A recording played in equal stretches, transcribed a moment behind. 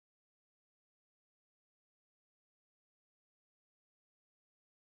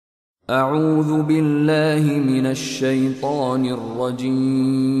أعوذ بالله من الشيطان الرجيم.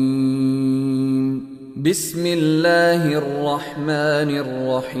 بسم الله الرحمن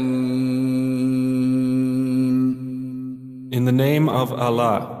الرحيم. In the name of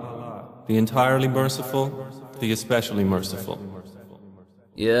Allah, the entirely merciful, the especially merciful.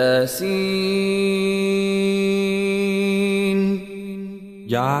 ياسين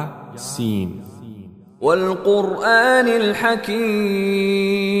Yasin, والقرآن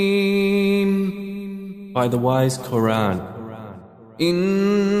الحكيم. by the wise Quran,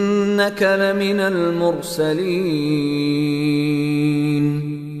 إنك لمن المرسلين.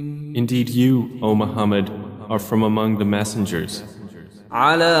 indeed you, O Muhammad, are from among the messengers,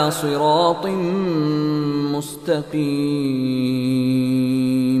 على صراط مستقيم.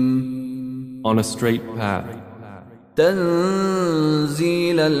 on a straight path,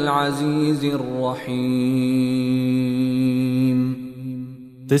 تنزيل العزيز الرحيم.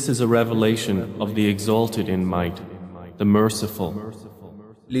 This is a revelation of the exalted in might, the merciful,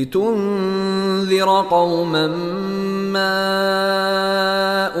 لتنذر قوما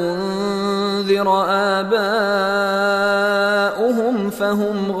ما أنذر آباؤهم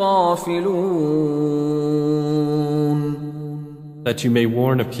فهم غافلون. that you may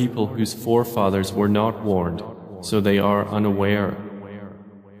warn a people whose forefathers were not warned, so they are unaware.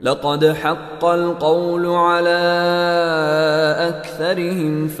 لقد حق القول على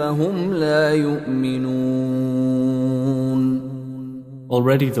أكثرهم فهم لا يؤمنون.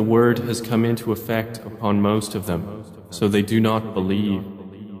 Already the word has come into effect upon most of them, so they do not believe.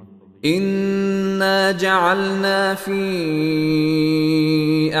 إنا جعلنا في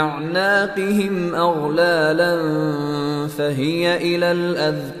أعناقهم أغلالا فهي إلى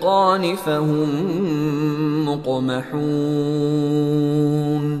الأذقان فهم مقمحون.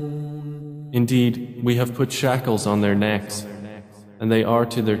 Indeed, we have put shackles on their necks, and they are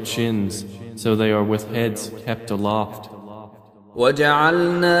to their chins, so they are with heads kept aloft.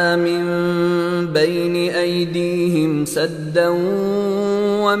 وجعلنا من بين أيديهم سدا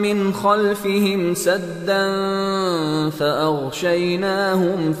ومن خلفهم سدا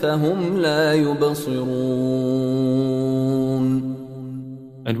فأغشيناهم فهم لا يبصرون.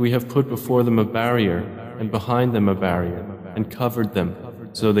 And we have put before them a barrier, and behind them a barrier, and covered them,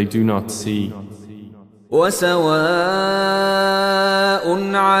 so they do not see. وسواء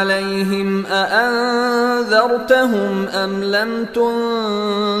عليهم أأنذرتهم أم لم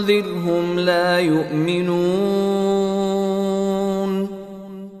تنذرهم لا يؤمنون.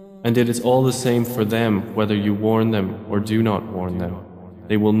 And it is all the same for them whether you warn them or do not warn them.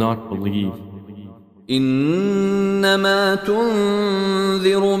 They will not believe. إنما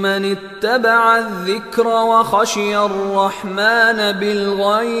تنذر من اتبع الذكر وخشي الرحمن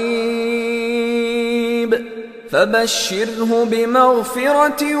بالغيب فبشره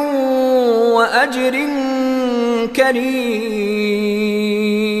بمغفرة وأجر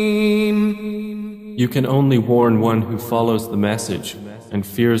كريم. You can only warn one who follows the message and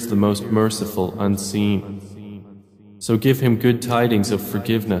fears the most merciful unseen. So give him good tidings of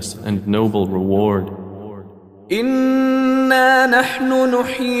forgiveness and noble reward. إنا نحن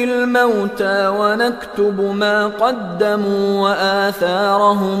نحيي الموتى ونكتب ما قدموا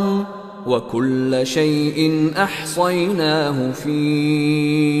وآثارهم وكل شيء أحصيناه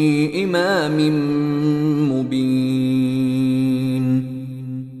في إمام مبين.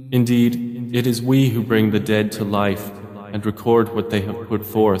 Indeed, it is we who bring the dead to life and record what they have put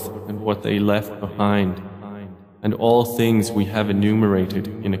forth and what they left behind, and all things we have enumerated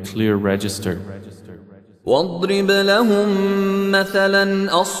in a clear register. واضرب لهم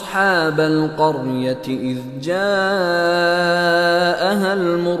مثلا أصحاب القرية إذ جاءها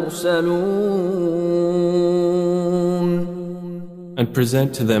المرسلون. And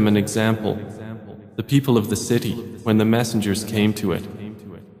present to them an example, the people of the city, when the messengers came to it.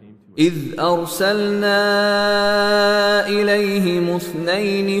 إذ أرسلنا إليهم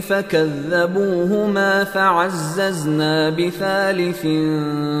اثنين فكذبوهما فعززنا بثالث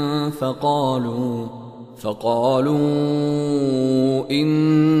فقالوا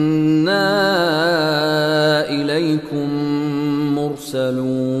إنا إليكم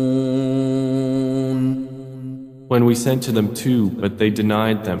مرسلون. When we sent to them two, but they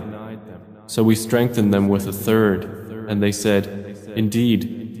denied them. So we strengthened them with a third, and they said,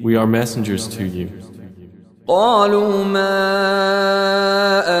 Indeed, we are messengers to you. قالوا ما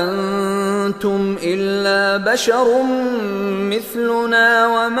أنتم إلا بشر مثلنا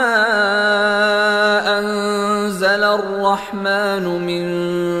وما أنزل الرحمن من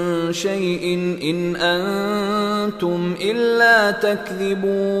شيء إن أنتم إلا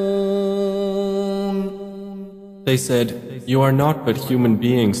تكذبون. They said, "You are not but human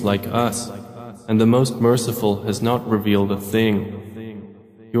beings like us, and the Most Merciful has not revealed a thing.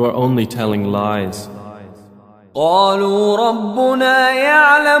 You are only telling lies." قالوا ربنا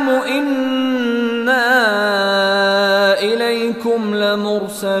يعلم إنا إليكم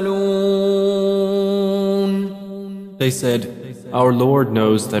لمرسلون. They said, "Our Lord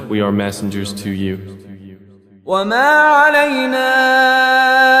knows that we are messengers to you. وما علينا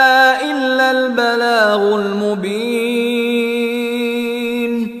إلا البلاغ المبين.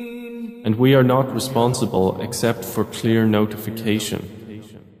 And we are not responsible except for clear notification."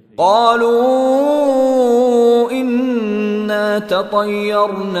 قالوا إنا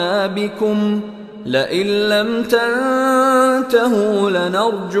تطيرنا بكم لئن لم تنتهوا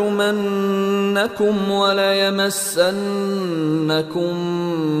لنرجمنكم وليمسنكم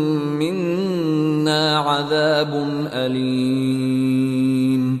منا عذاب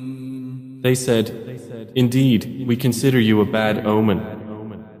أليم. They said, "Indeed, we consider you a bad omen.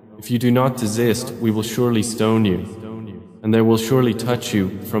 If you do not desist, we will surely stone you, and there will surely touch you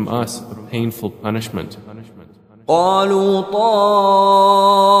from us a painful punishment." قالوا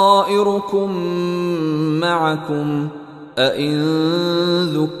طائركم معكم أئن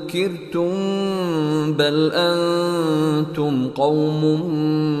ذكرتم بل أنتم قوم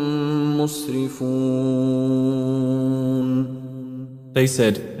مسرفون. They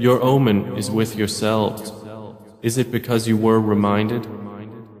said, "Your omen is with yourselves. Is it because you were reminded?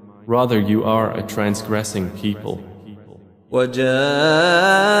 Rather, you are a transgressing people." وجاء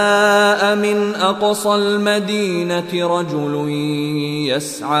من أقصى المدينة رجل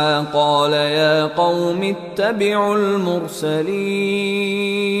يسعى قال يا قوم اتبعوا المرسلين.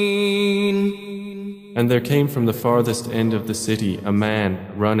 And there came from the farthest end of the city a man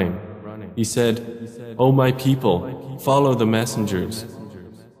running. He said, "O my people, follow the messengers.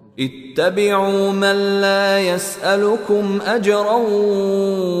 اتبعوا من لا يسألكم أجرا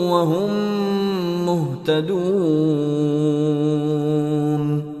وهم مهتدون.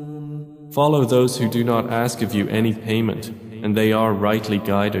 Follow those who do not ask of you any payment, and they are rightly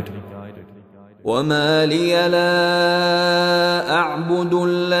guided." وما لي لا أعبد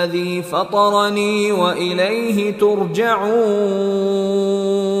الذي فطرني وإليه ترجعون.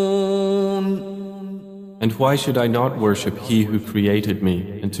 And why should I not worship He who created me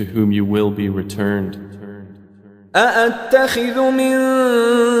and to whom you will be returned? أأتخذ من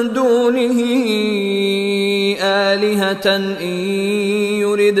دونه آلهة إن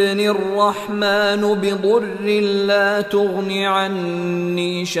يردني الرحمن بضر لا تغن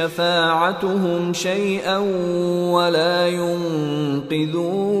عني شفاعتهم شيئا ولا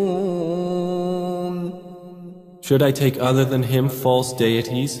ينقذون. Should I take other than Him false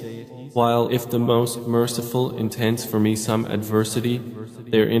deities? While if the Most Merciful intends for me some adversity,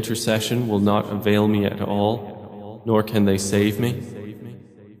 their intercession will not avail me at all, nor can they save me.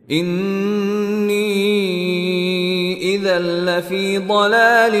 إني إذا لفي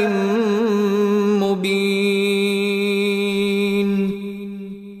ضلال مبين.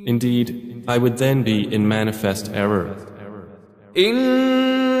 Indeed, I would then be in manifest error.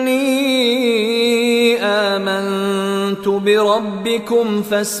 إني آمنت بربكم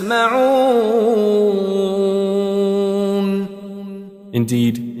فاسمعون.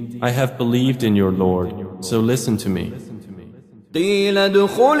 Indeed, I have believed in your Lord, so listen to me. قيل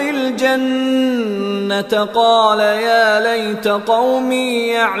ادخل الجنة قال يا ليت قومي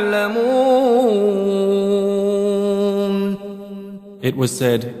يعلمون. It was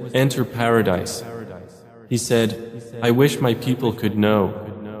said, "Enter paradise." He said, "I wish my people could know."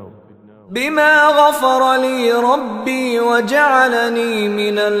 بما غفر لي ربي وجعلني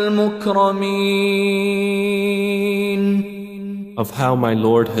من المكرمين. Of how my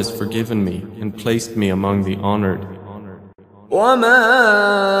Lord has forgiven me and placed me among the honored. وما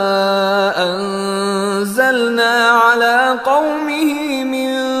أنزلنا على قومه من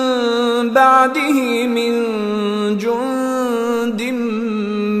بعده من جند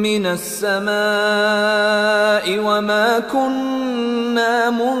من السماء وما كنا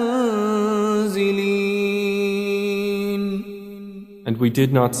منزلين. And we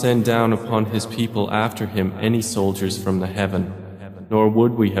did not send down upon his people after him any soldiers from the heaven, nor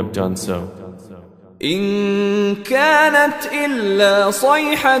would we have done so. إن كانت إلا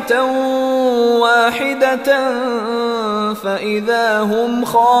صيحة واحدة فإذا هم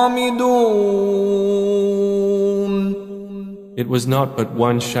خامدون. It was not but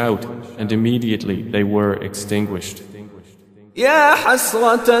one shout, and immediately they were extinguished. يا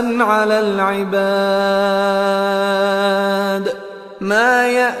حسرة على العباد ما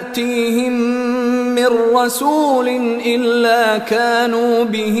يأتيهم من رسول إلا كانوا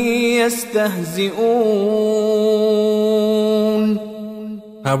به يستهزئون.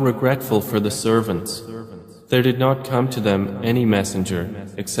 How regretful for the servants. There did not come to them any messenger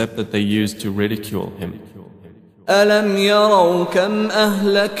except that they used to ridicule him. ألم يروا كم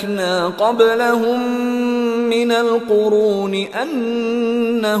أهلكنا قبلهم من القرون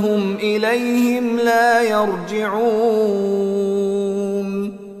أنهم إليهم لا يرجعون.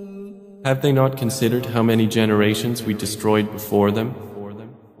 Have they not considered how many generations we destroyed before them,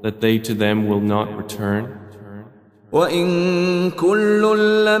 that they to them will not return? وإن كل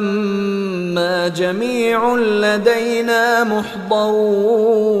لما جميع لدينا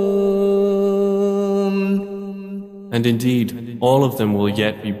محضرون. And indeed, all of them will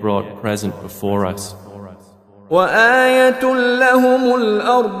yet be brought present before us. وآية لهم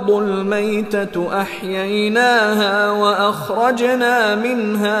الأرض الميتة أحييناها وأخرجنا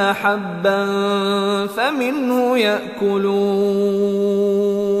منها حبا فمنه يأكلون.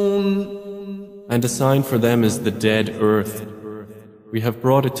 And a sign for them is the dead earth. We have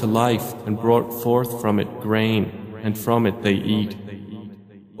brought it to life and brought forth from it grain, and from it they eat.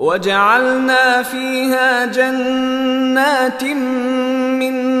 وجعلنا فيها جنات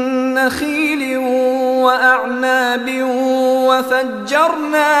من نخيل وأعناب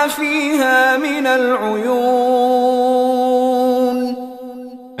وفجرنا فيها من العيون.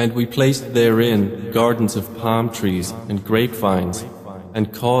 And we placed therein gardens of palm trees and grapevines,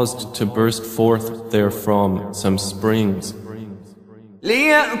 and caused to burst forth therefrom some springs.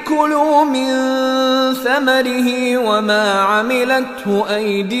 ليأكلوا من ثمره وما عملته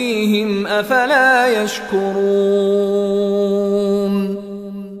أيديهم أفلا يشكرون.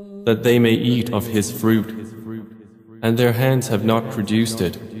 That they may eat of his fruit, and their hands have not produced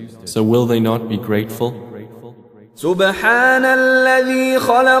it, so will they not be grateful? سبحان الذي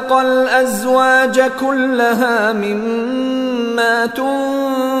خلق الأزواج كلها مما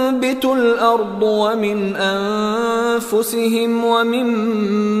تنبت الأرض ومن أنفسهم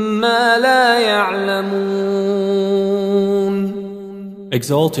ومما لا يعلمون.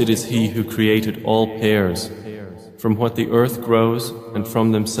 Exalted is he who created all pairs, from what the earth grows, and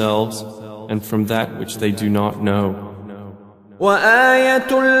from themselves, and from that which they do not know.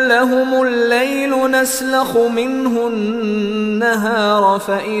 وآية لهم الليل نسلخ منه النهار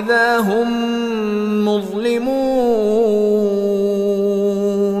فإذا هم مظلمون.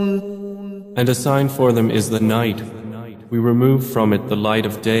 And a sign for them is the night. We remove from it the light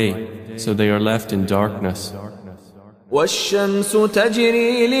of day, so they are left in darkness. والشمس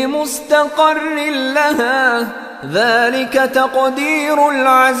تجري لمستقر لها ذلك تقدير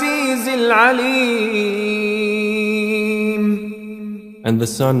العزيز العليم. And the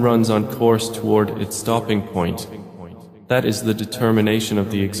sun runs on course toward its stopping point. That is the determination of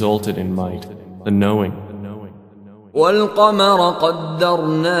the exalted in might, the knowing. والقمر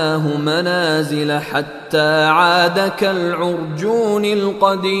قدرناه منازل حتى عاد كالعرجون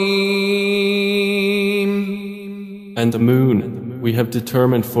القديم. And the moon, we have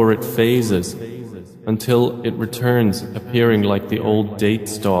determined for it phases, until it returns appearing like the old date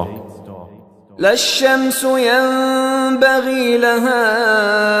stalk. لا الشمس ينبغي لها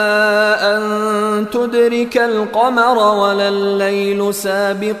أن تدرك القمر ولا الليل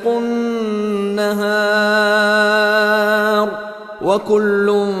سابق النهار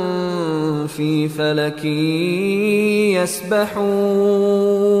وكل في فلك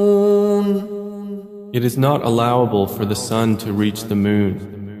يسبحون. It is not allowable for the sun to reach the moon,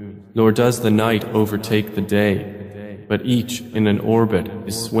 nor does the night overtake the day, but each in an orbit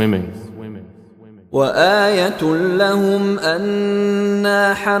is swimming. وآية لهم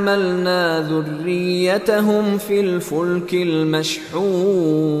أنا حملنا ذريتهم في الفلك المشحون.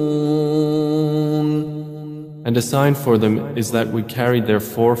 And a sign for them is that we carried their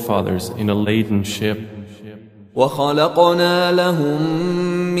forefathers in a laden ship. وخلقنا لهم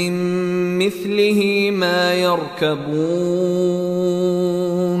من مثله ما يركبون.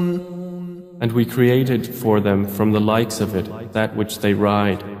 And we created for them from the likes of it that which they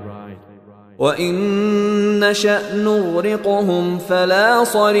ride. وإن نشأ نغرقهم فلا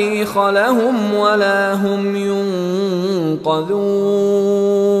صريخ لهم ولا هم ينقذون.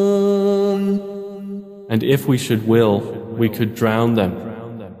 And if we should will, we could drown them.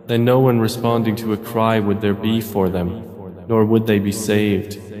 Then no one responding to a cry would there be for them, nor would they be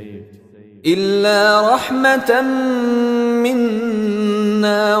saved. إلا رحمة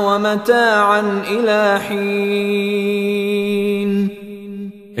منا ومتاعا إلى حين.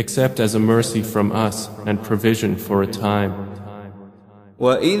 Except as a mercy from us and provision for a time.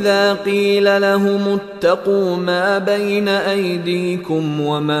 وإذا قيل لهم اتقوا ما بين أيديكم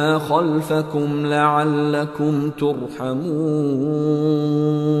وما خلفكم لعلكم ترحمون.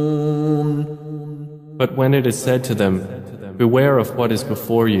 But when it is said to them, beware of what is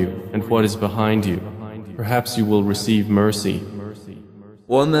before you and what is behind you, perhaps you will receive mercy.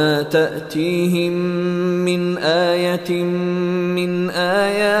 وما تأتيهم من آية من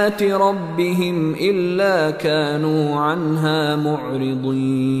آيات ربهم إلا كانوا عنها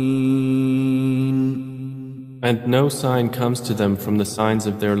معرضين. And no sign comes to them from the signs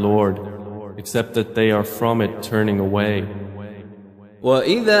of their Lord, except that they are from it turning away.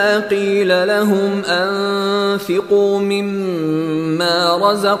 وإذا قيل لهم أنفقوا مما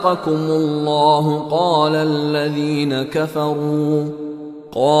رزقكم الله قال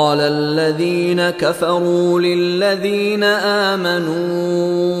الذين كفروا للذين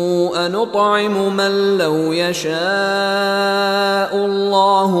آمنوا أنطعم من لو يشاء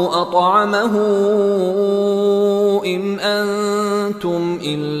الله أطعمه إن أنتم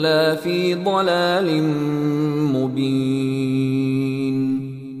إلا في ضلال مبين.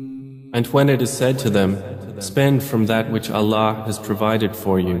 And when it is said to them, spend from that which Allah has provided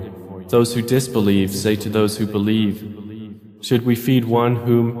for you, those who disbelieve say to those who believe, should we feed one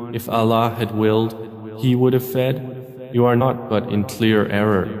whom, if Allah had willed, He would have fed? You are not but in clear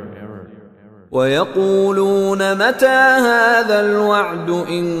error. وَيَقُولُونَ مَتَى هَذَا الْوَعْدُ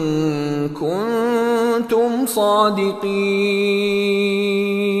إِن كُنتُمْ صَادِقِينَ.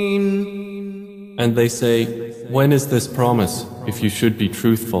 And they say, when is this promise, if you should be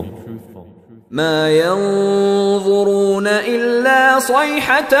truthful? ما ينظرون إلا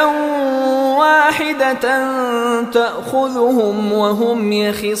صيحة واحدة تأخذهم وهم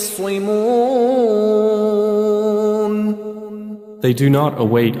يخصمون. They do not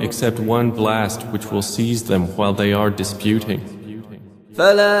await except one blast which will seize them while they are disputing.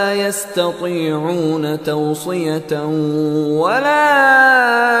 فلا يستطيعون توصية ولا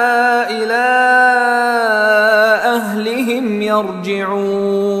إلى أهلهم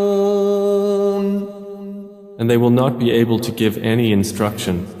يرجعون. And they will not be able to give any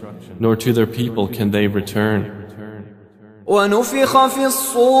instruction, nor to their people can they return. ونفخ في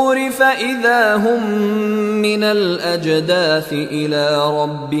الصور فإذا هم من الأجداث إلى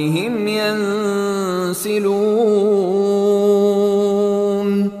ربهم ينسلون.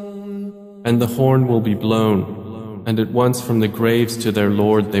 And the horn will be blown, and at once from the graves to their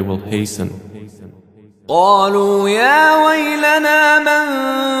Lord they will hasten. قالوا يا ويلنا من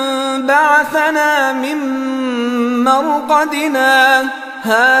بعثنا من مرقدنا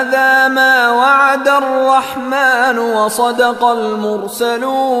هذا ما وعد الرحمن وصدق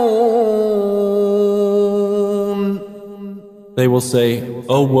المرسلون. They will say,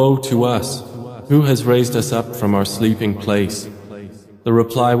 "Oh, woe to us! Who has raised us up from our sleeping place?" The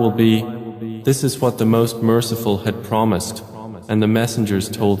reply will be, "This is what the Most Merciful had promised, and the messengers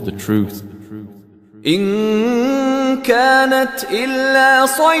told the truth." إن كانت إلا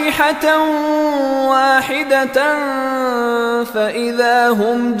صيحة واحدة فإذا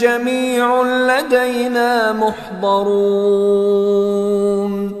هم جميع لدينا محضرون.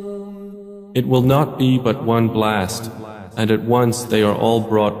 It will not be but one blast, and at once they are all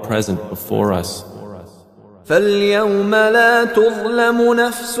brought present before us. فاليوم لا تظلم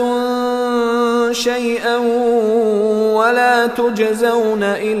نفس شيئا ولا تجزون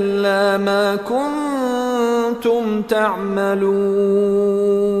إلا ما كنتم تعملون.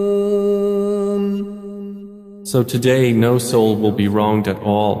 So today no soul will be wronged at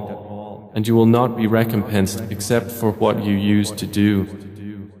all, and you will not be recompensed except for what you used to do.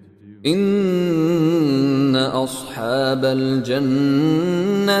 إن أصحاب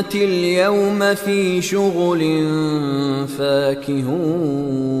الجنة اليوم في شغل فاكهون.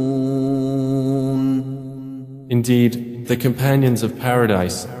 Indeed, the companions of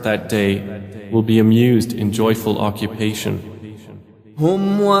paradise that day will be amused in joyful occupation.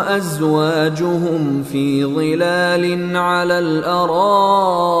 هم وأزواجهم في ظلال على الأرائك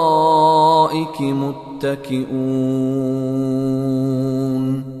متكئون.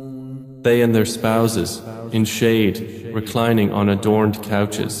 They and their spouses, in shade, reclining on adorned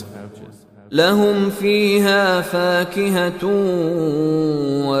couches. لهم فيها فاكهة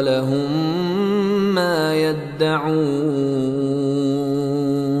ولهم ما يدعون.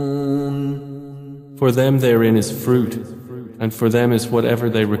 For them therein is fruit, and for them is whatever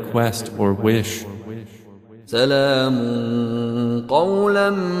they request or wish. سلام قولا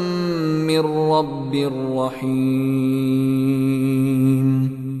من رب رحيم.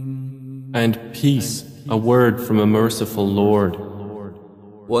 And peace, a word from a merciful Lord.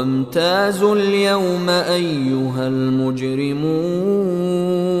 وامتازوا اليوم أيها المجرمون.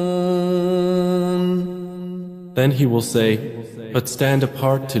 Then he will say, but stand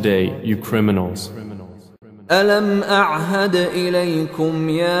apart today, you criminals. ألم أعهد إليكم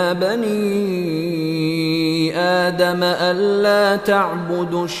يا بني آدم ألا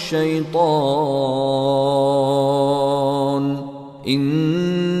تعبدوا الشيطان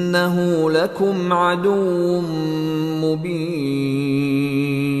إنه لكم عدو مبين.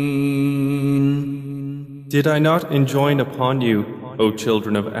 Did I not enjoin upon you, O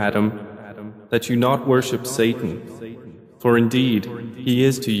children of Adam, that you not worship Satan? For indeed, he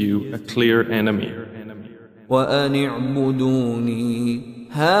is to you a clear enemy. وأن اعبدوني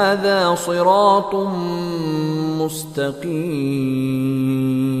هذا صراط مستقيم.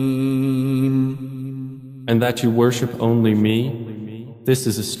 And that you worship only me, this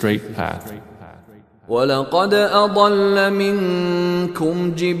is a straight path. ولقد أضل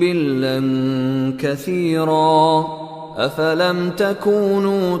منكم جبلا كثيرا أفلم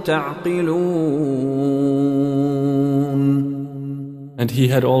تكونوا تعقلون. And he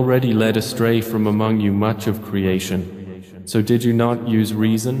had already led astray from among you much of creation. So did you not use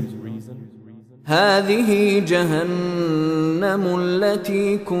reason? هذه جهنم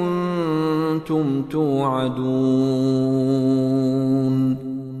التي كنتم توعدون.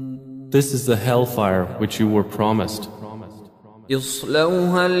 This is the hellfire which you were promised.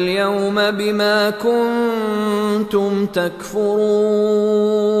 اصلوها اليوم بما كنتم تكفرون.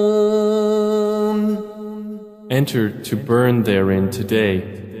 Enter to burn therein today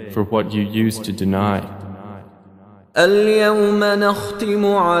for what you used to deny. اليوم نختم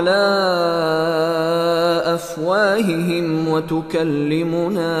على أفواههم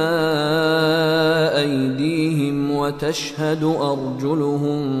وتكلمنا أيديهم وتشهد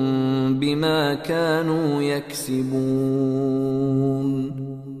أرجلهم بما كانوا يكسبون.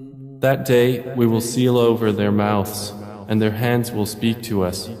 That day we will seal over their mouths, and their hands will speak to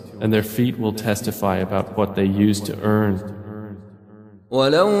us, and their feet will testify about what they used to earn.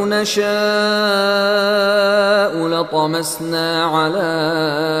 ولو نشاء لطمسنا على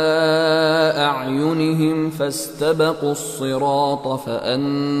أعينهم فاستبقوا الصراط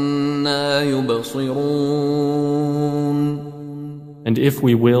فأنى يبصرون. And if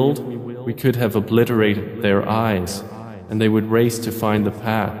we willed, we could have obliterated their eyes, and they would race to find the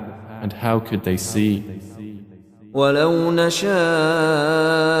path, and how could they see? ولو نشاء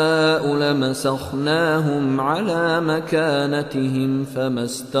لمسخناهم على مكانتهم فما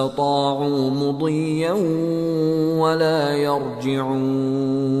استطاعوا مضيا ولا يرجعون.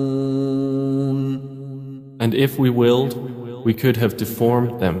 And if we willed, we could have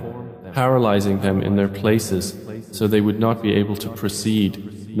deformed them, paralyzing them in their places, so they would not be able to proceed,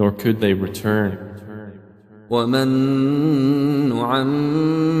 nor could they return. ومن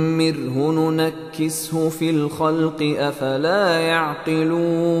نعمره ننكسه في الخلق أفلا يعقلون.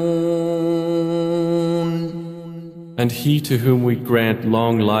 And he to whom we grant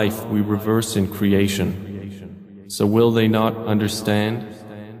long life we reverse in creation. So will they not understand?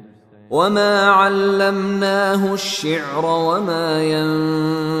 وما علمناه الشعر وما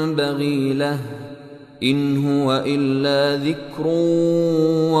ينبغي له إن هو إلا ذكر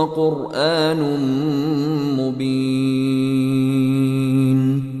وقرآن مبين.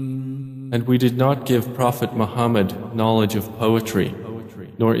 And we did not give Prophet Muhammad knowledge of poetry,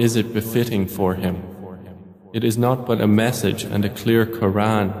 nor is it befitting for him. It is not but a message and a clear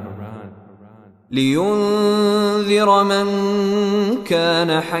Quran. لينذر من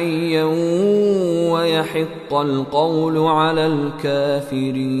كان حيا ويحق القول على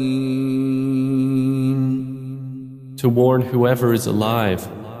الكافرين. To warn whoever is alive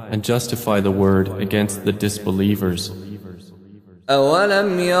and justify the word against the disbelievers.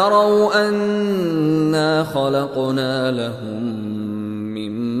 أولم يروا أنا خلقنا لهم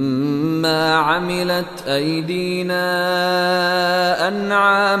مما عملت أيدينا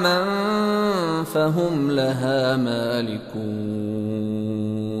أنعاما فهم لها مالكون.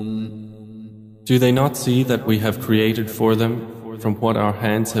 Do they not see that we have created for them from what our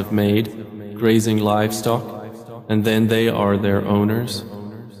hands have made grazing livestock, and then they are their owners?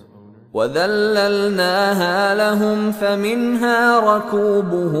 وذللناها لهم فمنها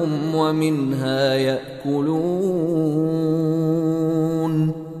ركوبهم ومنها يأكلون.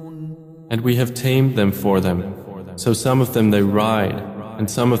 And we have tamed them for them, so some of them they ride, and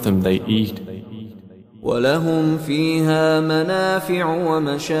some of them they eat. ولهم فيها منافع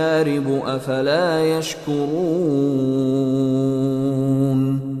ومشارب أفلا يشكرون.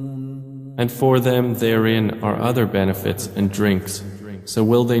 And for them therein are other benefits and drinks, so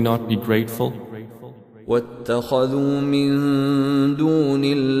will they not be grateful? واتخذوا من دون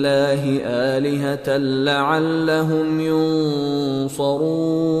الله آلهة لعلهم ينصرون.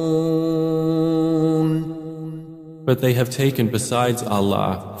 But they have taken besides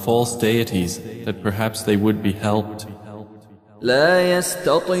Allah false deities that perhaps they would be helped. لا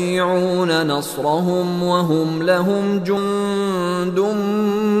يستطيعون نصرهم وهم لهم جند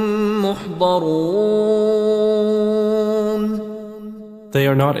محضرون. They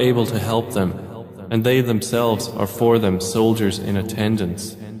are not able to help them, and they themselves are for them soldiers in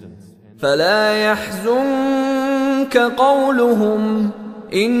attendance. فلا يحزنك قولهم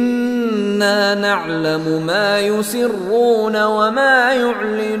إنا نعلم ما يسرون وما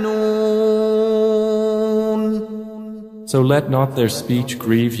يعلنون. So let not their speech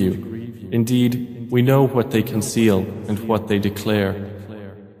grieve you. Indeed, we know what they conceal and what they declare.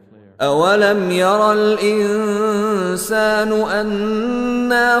 أولم ير الإنسان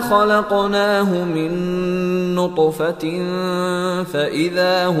أنا خلقناه من نطفة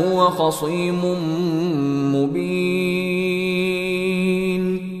فإذا هو خصيم مبين.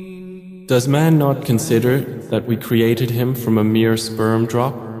 Does man not consider that we created him from a mere sperm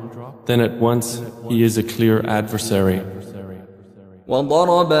drop? Then at once he is a clear adversary.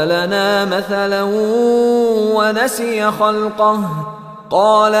 وضرب لنا مثلا ونسي خلقه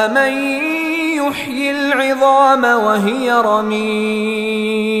قال من يحيي العظام وهي رميم.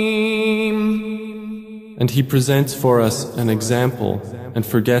 And he presents for us an example and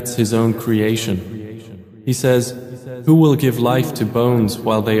forgets his own creation. He says, who will give life to bones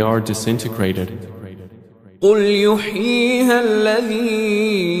while they are disintegrated? قل يحييها الذي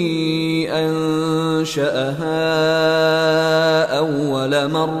أنشأها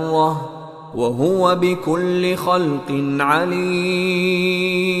أول مرة وهو بكل خلق عليم.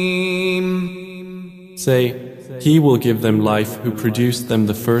 Say, he will give them life who produced them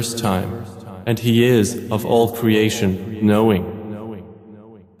the first time, and he is of all creation knowing.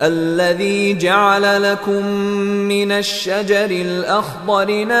 الذي جعل لكم من الشجر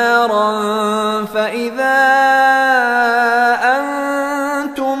الأخضر نارا فإذا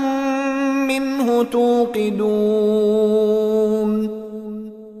أنتم منه توقدون.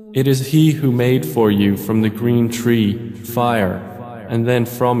 It is he who made for you from the green tree fire, and then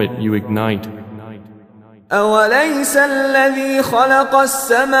from it you ignite. أوليس الذي خلق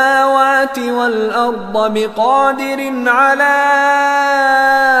السماوات والأرض بقادر على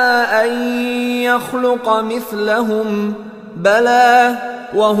أن يخلق مثلهم بلى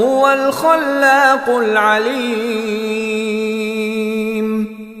وهو الخلاق العليم.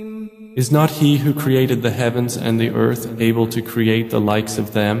 Is not he who created the heavens and the earth able to create the likes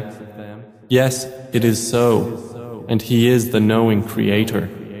of them? Yes, it is so, and he is the knowing creator.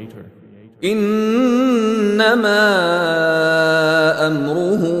 إنما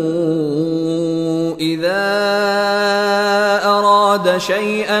أمره إذا أراد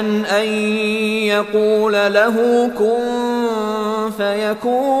شيئا أن يقول له كن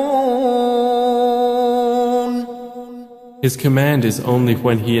فيكون. His command is only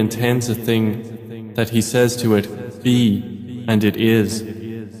when he intends a thing that he says to it, be, and it is.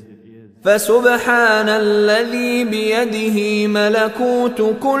 فسبحان الذي بيده ملكوت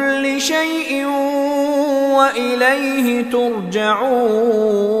كل شيء وإليه ترجعون.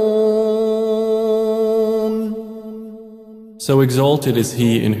 So exalted is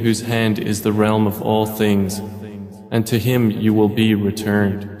he in whose hand is the realm of all things, and to him you will be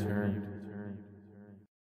returned.